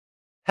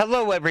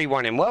Hello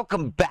everyone and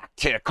welcome back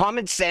to the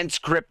Common Sense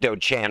Crypto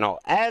channel.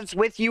 As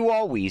with you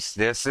always,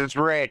 this is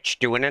Rich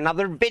doing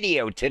another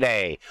video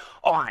today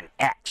on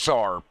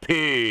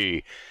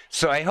XRP.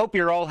 So I hope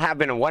you're all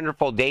having a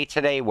wonderful day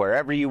today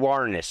wherever you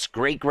are in this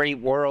great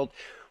world.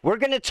 We're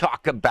going to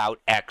talk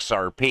about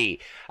XRP.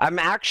 I'm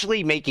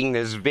actually making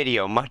this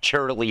video much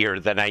earlier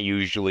than I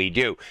usually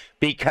do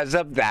because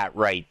of that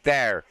right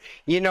there.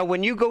 You know,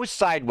 when you go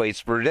sideways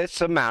for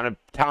this amount of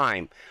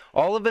time,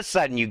 all of a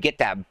sudden you get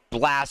that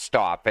blast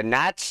off, and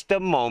that's the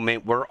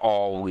moment we're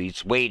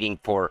always waiting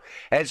for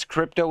as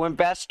crypto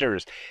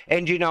investors.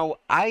 And you know,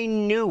 I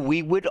knew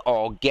we would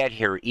all get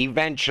here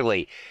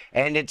eventually,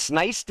 and it's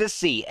nice to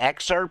see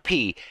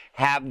XRP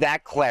have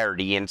that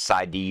clarity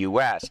inside the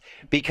US,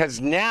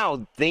 because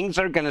now things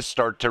are going to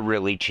start to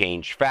really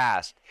change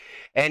fast.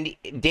 And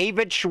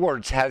David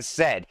Schwartz has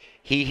said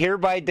he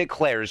hereby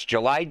declares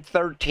July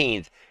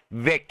 13th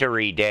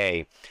Victory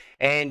Day.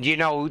 And, you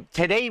know,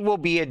 today will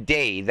be a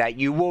day that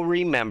you will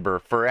remember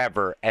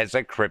forever as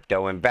a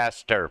crypto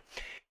investor.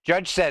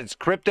 Judge says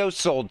crypto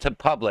sold to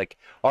public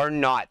are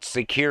not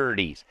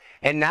securities.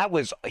 And that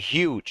was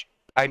huge.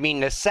 I mean,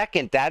 the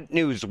second that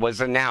news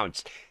was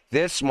announced,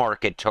 this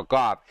market took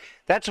off.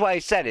 That's why I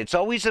said it's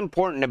always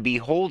important to be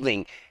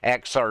holding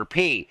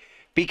XRP,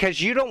 because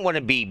you don't want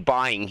to be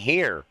buying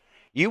here.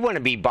 You want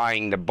to be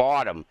buying the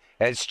bottom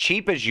as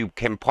cheap as you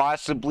can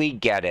possibly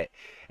get it.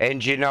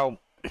 And, you know,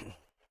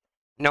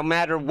 no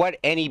matter what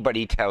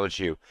anybody tells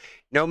you,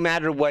 no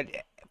matter what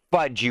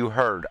FUD you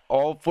heard,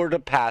 all for the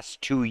past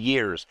 2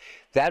 years,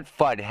 that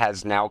FUD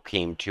has now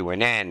came to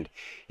an end.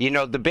 You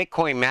know, the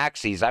Bitcoin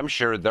maxis, I'm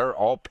sure they're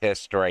all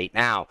pissed right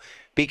now,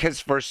 because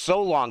for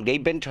so long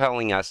they've been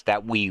telling us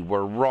that we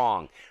were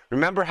wrong.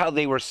 Remember how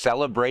they were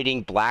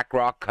celebrating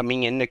BlackRock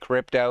coming into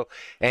crypto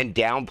and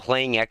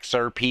downplaying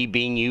XRP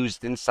being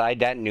used inside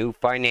that new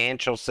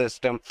financial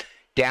system?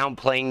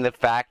 Downplaying the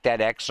fact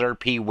that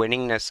XRP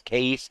winning this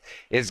case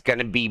is going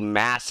to be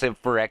massive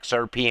for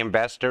XRP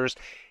investors.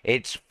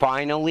 It's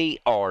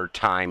finally our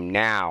time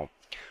now.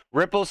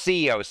 Ripple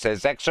CEO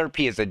says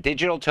XRP is a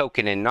digital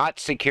token and not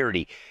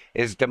security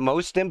is the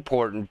most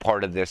important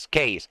part of this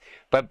case.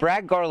 But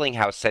Brad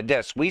Garlinghouse said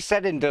this: "We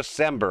said in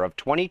December of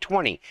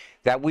 2020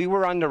 that we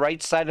were on the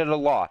right side of the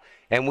law,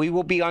 and we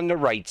will be on the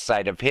right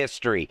side of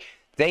history.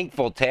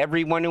 Thankful to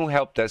everyone who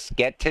helped us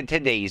get to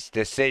today's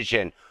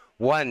decision.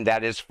 One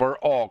that is for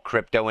all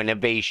crypto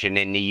innovation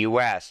in the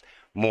US.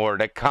 More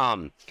to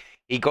come."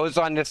 He goes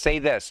on to say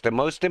this: "The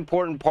most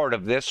important part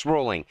of this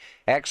ruling,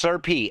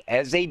 XRP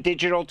as a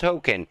digital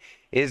token,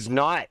 is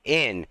not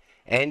in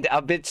and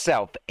of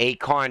itself a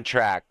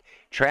contract,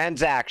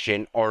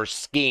 transaction, or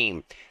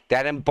scheme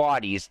that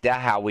embodies the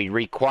Howey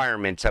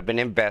requirements of an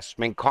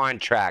investment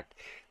contract.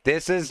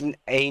 This is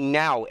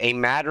now a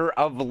matter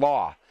of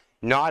law,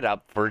 not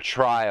up for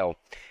trial."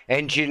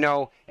 And you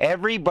know,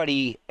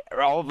 everybody,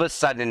 all of a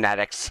sudden that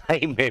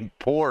excitement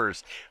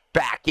pours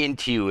back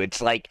into you.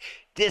 It's like,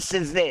 this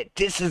is it.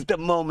 This is the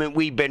moment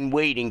we've been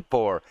waiting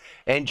for.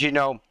 And you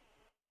know,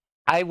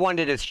 I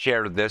wanted to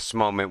share this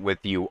moment with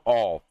you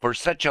all for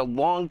such a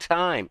long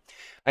time.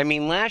 I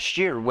mean, last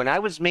year when I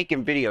was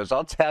making videos,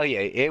 I'll tell you,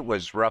 it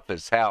was rough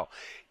as hell,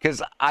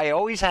 because I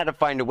always had to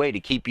find a way to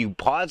keep you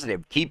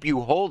positive, keep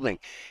you holding,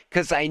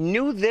 because I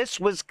knew this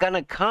was going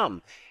to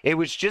come. It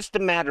was just a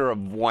matter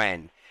of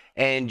when.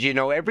 And, you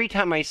know, every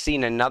time I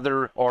seen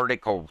another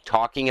article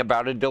talking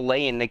about a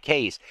delay in the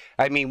case,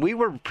 I mean, we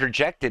were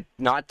projected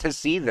not to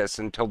see this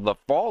until the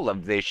fall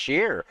of this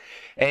year.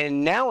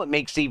 And now it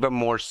makes even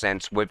more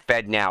sense with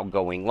FedNow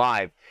going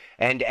live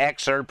and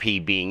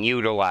XRP being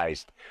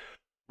utilized.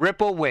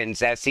 Ripple wins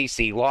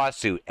SEC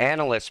lawsuit.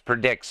 Analyst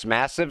predicts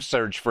massive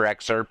surge for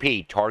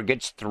XRP,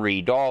 targets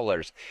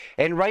 $3.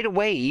 And right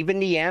away, even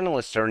the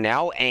analysts are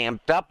now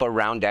amped up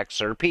around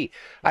XRP.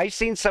 I've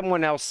seen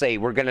someone else say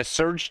we're going to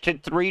surge to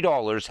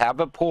 $3, have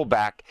a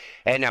pullback,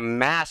 and a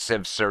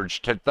massive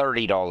surge to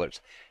 $30.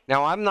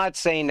 Now, I'm not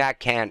saying that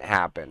can't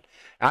happen.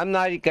 I'm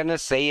not going to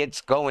say it's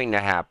going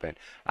to happen.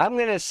 I'm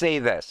going to say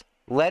this: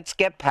 let's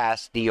get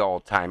past the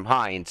all-time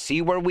high and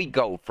see where we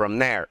go from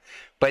there.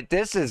 But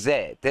this is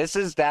it. This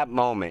is that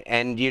moment.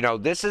 And, you know,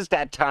 this is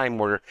that time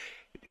where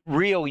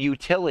real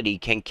utility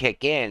can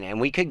kick in,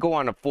 and we could go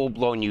on a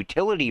full-blown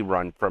utility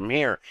run from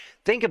here.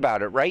 Think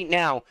about it right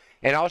now,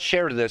 and I'll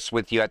share this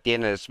with you at the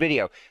end of this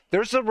video.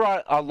 There's a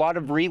lot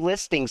of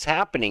relistings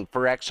happening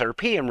for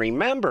XRP, and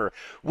remember,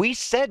 we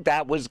said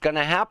that was going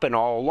to happen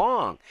all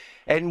along.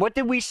 And what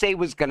did we say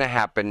was going to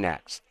happen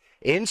next?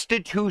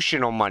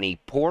 Institutional money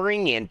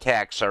pouring into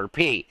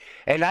XRP.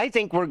 And I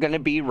think we're going to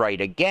be right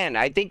again.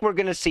 I think we're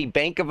going to see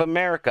Bank of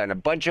America and a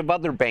bunch of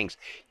other banks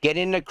get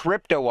into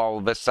crypto all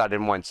of a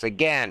sudden once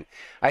again.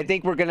 I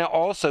think we're going to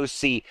also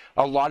see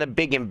a lot of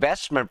big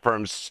investment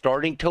firms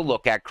starting to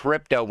look at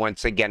crypto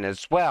once again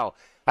as well.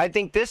 I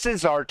think this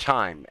is our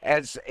time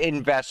as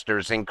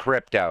investors in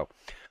crypto.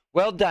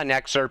 Well done,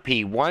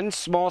 XRP. One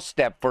small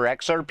step for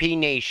XRP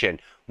Nation,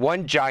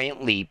 one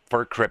giant leap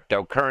for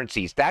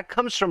cryptocurrencies. That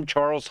comes from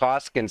Charles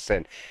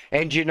Hoskinson.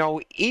 And, you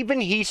know, even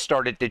he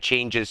started to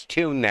change his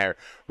tune there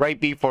right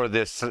before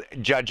this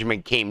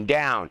judgment came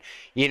down.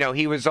 You know,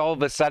 he was all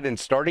of a sudden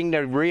starting to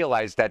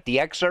realize that the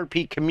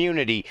XRP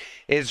community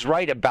is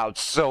right about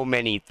so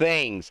many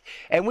things.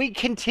 And we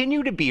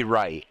continue to be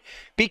right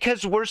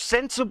because we're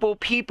sensible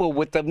people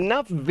with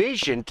enough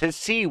vision to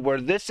see where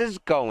this is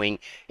going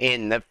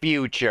in the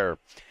future.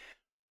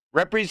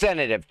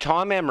 Representative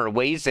Tom Emmer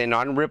weighs in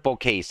on Ripple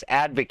case,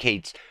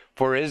 advocates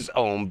for his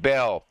own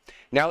bill.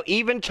 Now,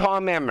 even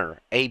Tom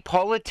Emmer, a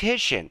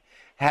politician,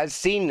 has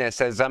seen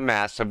this as a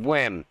massive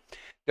whim.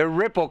 The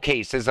Ripple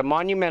case is a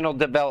monumental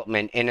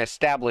development in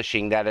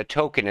establishing that a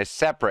token is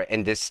separate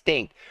and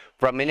distinct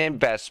from an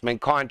investment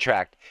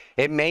contract.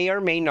 It may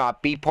or may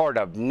not be part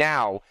of.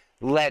 Now,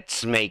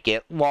 let's make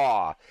it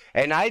law.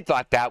 And I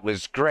thought that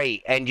was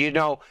great. And, you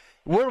know,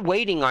 we're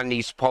waiting on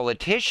these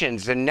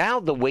politicians, and now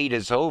the wait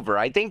is over.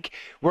 I think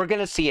we're going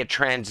to see a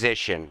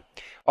transition.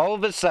 All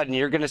of a sudden,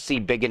 you're going to see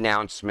big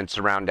announcements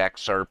around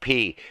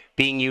XRP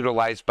being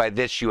utilized by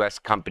this U.S.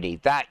 company,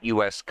 that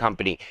U.S.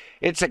 company.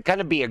 It's going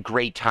to be a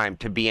great time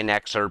to be an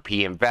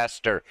XRP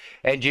investor.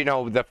 And, you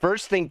know, the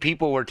first thing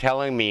people were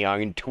telling me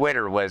on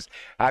Twitter was,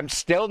 I'm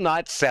still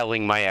not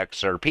selling my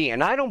XRP.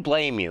 And I don't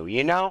blame you,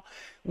 you know.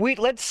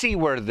 Let's see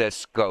where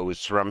this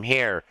goes from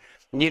here.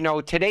 You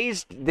know,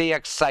 today's the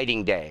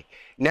exciting day.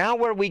 Now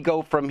where we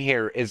go from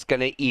here is going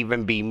to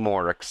even be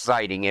more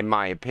exciting, in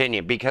my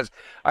opinion, because,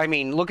 I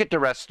mean, look at the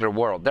rest of the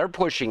world. They're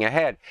pushing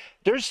ahead.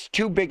 There's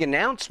two big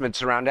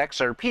announcements around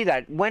XRP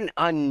that went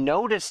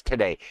unnoticed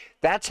today.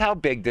 That's how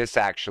big this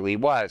actually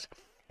was.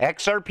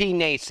 XRP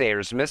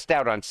naysayers missed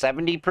out on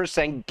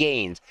 70%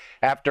 gains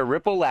after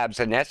Ripple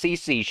Labs and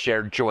SEC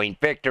shared joint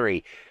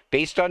victory.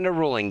 Based on the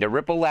ruling, the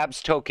Ripple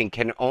Labs token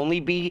can only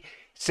be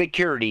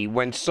security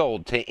when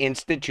sold to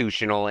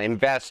institutional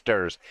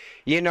investors.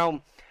 You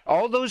know,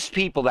 all those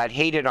people that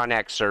hated on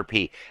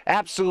XRP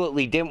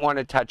absolutely didn't want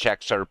to touch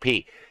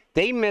XRP.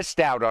 They missed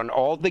out on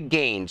all the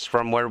gains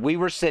from where we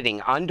were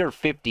sitting under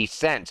 50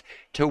 cents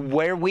to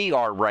where we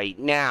are right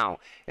now.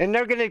 And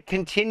they're going to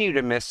continue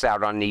to miss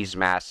out on these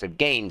massive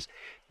gains.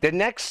 The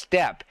next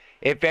step,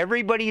 if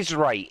everybody's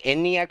right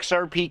in the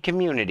XRP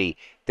community,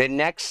 the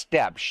next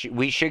step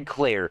we should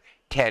clear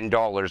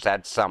 $10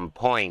 at some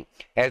point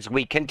as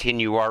we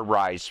continue our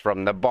rise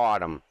from the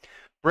bottom.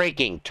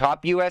 Breaking,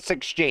 top U.S.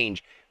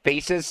 exchange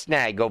faces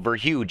snag over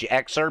huge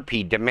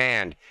XRP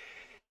demand.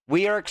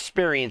 We are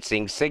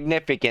experiencing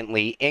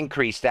significantly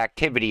increased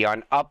activity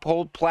on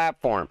Uphold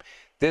platform.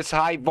 This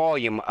high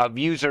volume of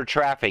user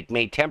traffic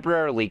may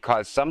temporarily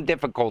cause some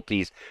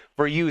difficulties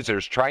for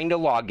users trying to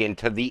log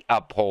into the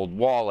Uphold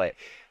wallet.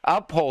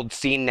 Uphold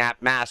seen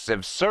that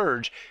massive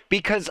surge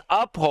because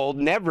Uphold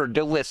never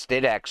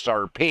delisted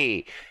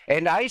XRP.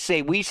 And I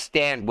say we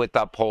stand with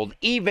Uphold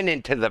even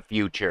into the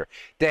future.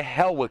 The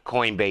hell with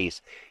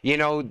Coinbase. You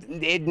know,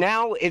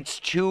 now it's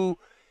too,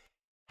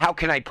 how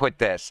can I put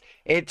this?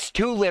 It's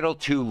too little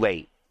too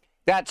late.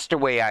 That's the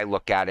way I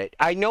look at it.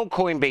 I know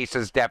Coinbase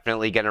is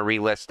definitely going to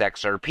relist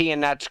XRP,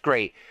 and that's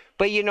great.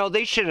 But, you know,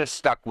 they should have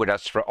stuck with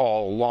us for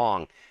all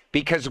along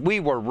because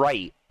we were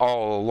right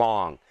all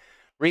along.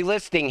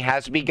 Relisting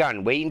has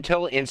begun. Wait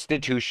until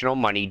institutional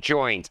money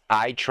joins.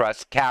 I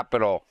trust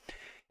capital.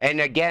 And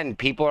again,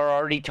 people are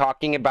already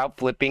talking about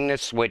flipping the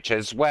switch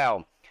as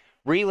well.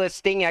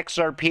 Relisting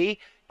XRP,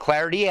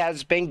 clarity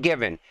has been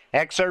given.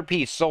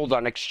 XRP sold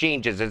on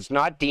exchanges is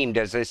not deemed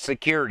as a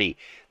security.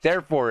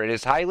 Therefore, it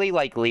is highly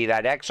likely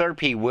that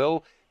XRP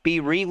will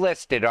be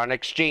relisted on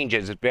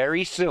exchanges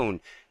very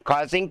soon,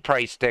 causing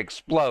price to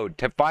explode.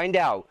 To find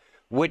out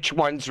which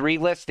one's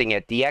relisting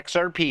it, the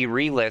XRP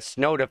relist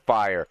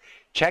notifier.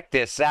 Check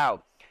this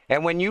out.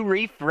 And when you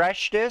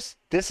refresh this,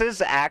 this is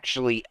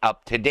actually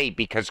up to date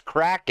because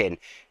Kraken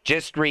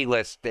just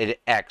relisted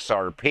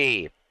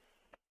XRP.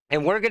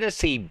 And we're going to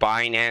see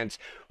Binance,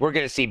 we're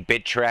going to see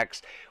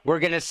Bittrex, we're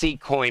going to see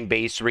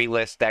Coinbase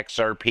relist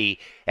XRP,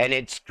 and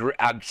it's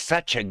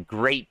such a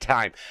great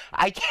time.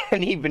 I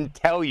can't even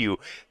tell you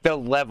the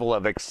level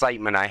of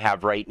excitement I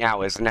have right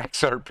now as an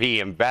XRP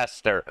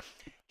investor.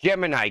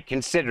 Gemini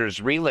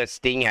considers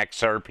relisting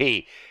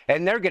XRP,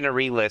 and they're going to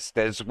relist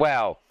as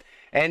well.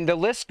 And the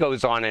list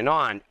goes on and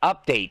on.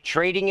 Update.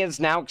 Trading is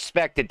now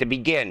expected to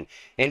begin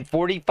in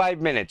 45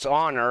 minutes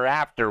on or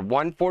after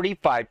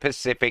 1:45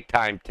 Pacific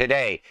time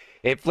today,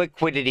 if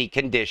liquidity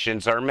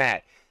conditions are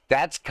met.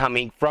 That's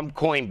coming from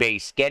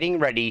Coinbase getting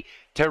ready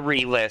to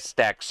relist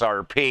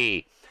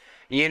XRP.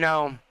 You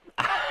know,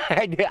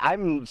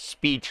 I'm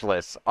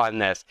speechless on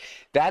this.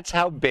 That's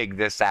how big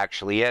this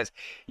actually is.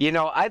 You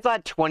know, I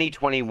thought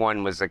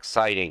 2021 was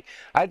exciting.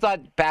 I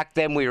thought back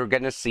then we were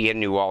going to see a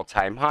new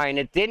all-time high, and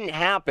it didn't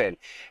happen.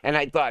 And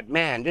I thought,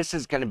 man, this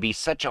is going to be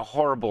such a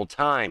horrible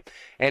time.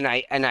 And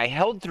I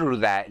held through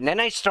that. And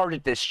then I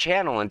started this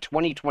channel in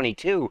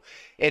 2022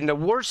 in the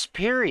worst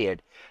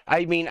period.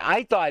 I mean,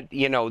 I thought,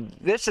 you know,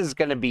 this is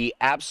going to be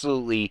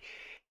absolutely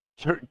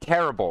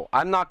terrible.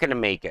 I'm not going to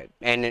make it.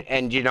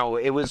 And you know,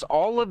 it was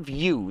all of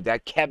you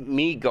that kept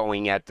me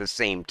going at the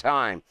same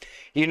time.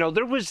 You know,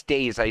 there was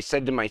days I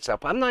said to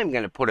myself, I'm not even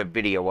going to put a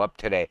video up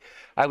today.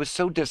 I was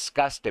so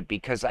disgusted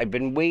because I've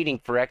been waiting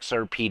for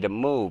XRP to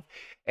move.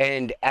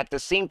 And at the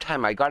same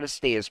time, I got to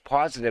stay as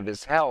positive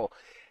as hell.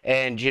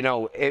 And, you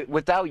know,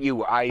 without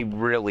you, I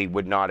really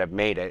would not have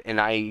made it. And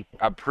I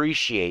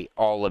appreciate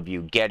all of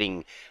you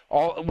getting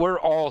we're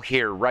all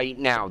here right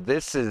now.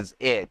 This is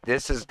it.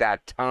 This is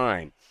that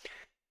time.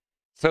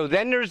 So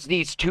then there's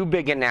these two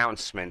big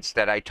announcements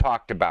that I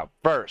talked about.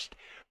 First,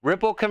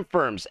 Ripple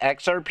confirms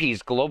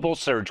XRP's global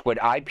surge would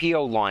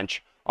IPO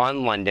launch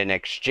on London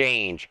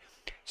Exchange.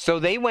 So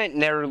they went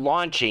and they're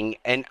launching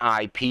an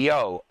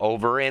IPO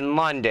over in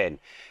London.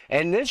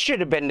 And this should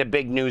have been the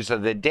big news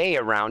of the day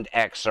around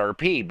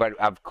XRP. But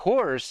of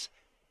course,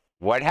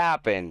 what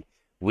happened?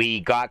 We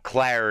got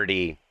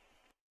clarity.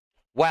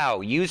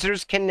 Wow,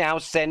 users can now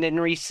send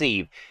and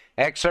receive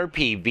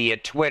XRP via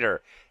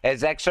Twitter,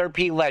 as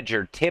XRP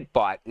Ledger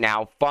Tipbot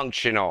now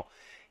functional.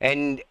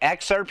 And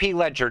XRP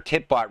Ledger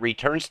Tipbot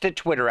returns to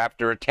Twitter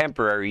after a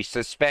temporary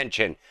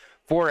suspension.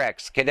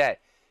 Forex Cadet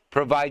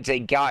provides a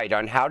guide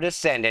on how to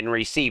send and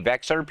receive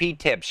XRP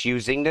tips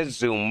using the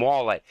Zoom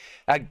wallet.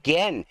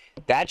 Again,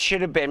 that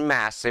should have been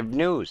massive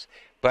news,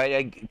 but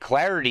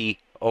clarity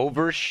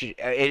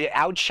it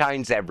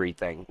outshines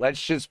everything.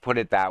 Let's just put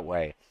it that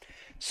way.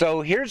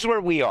 So here's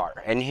where we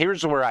are, and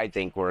here's where I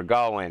think we're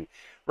going.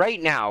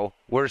 Right now,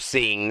 we're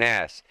seeing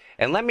this.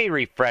 And let me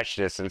refresh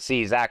this and see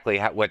exactly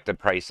what the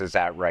price is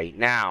at right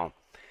now.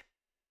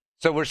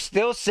 So we're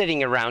still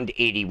sitting around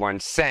 81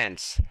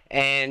 cents.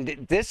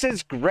 And this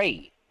is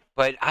great.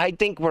 But I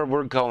think where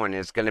we're going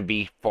is going to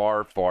be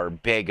far, far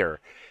bigger.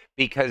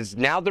 Because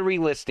now the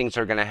relistings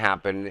are going to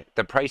happen.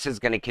 The price is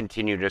going to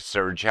continue to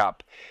surge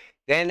up.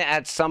 Then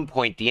at some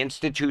point, the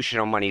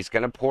institutional money is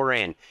going to pour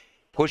in,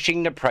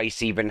 pushing the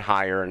price even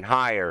higher and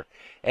higher.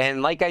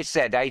 And like I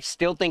said, I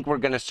still think we're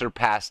going to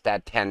surpass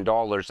that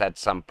 $10 at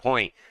some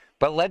point.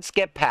 But let's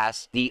get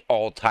past the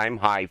all-time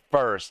high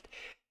first.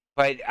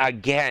 But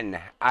again,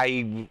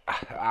 I'm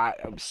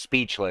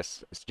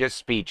speechless. It's just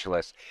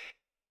speechless.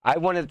 I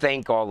want to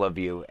thank all of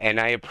you, and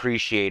I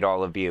appreciate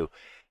all of you.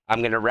 I'm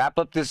going to wrap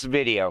up this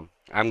video.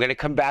 I'm going to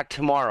come back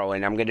tomorrow,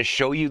 and I'm going to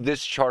show you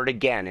this chart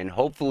again, and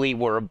hopefully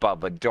we're above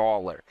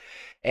 $1.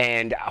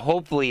 And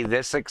hopefully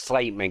this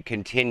excitement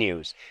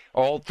continues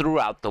all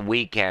throughout the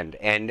weekend.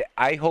 And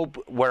I hope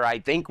where I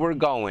think we're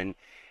going,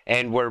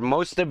 and where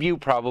most of you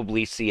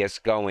probably see us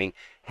going,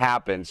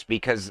 happens.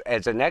 Because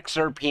as an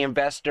XRP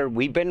investor,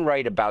 we've been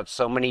right about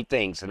so many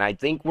things. And I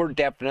think we're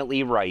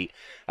definitely right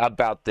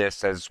about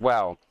this as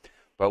well.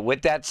 But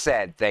with that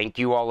said, thank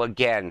you all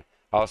again.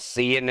 I'll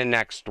see you in the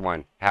next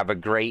one. Have a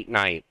great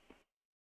night.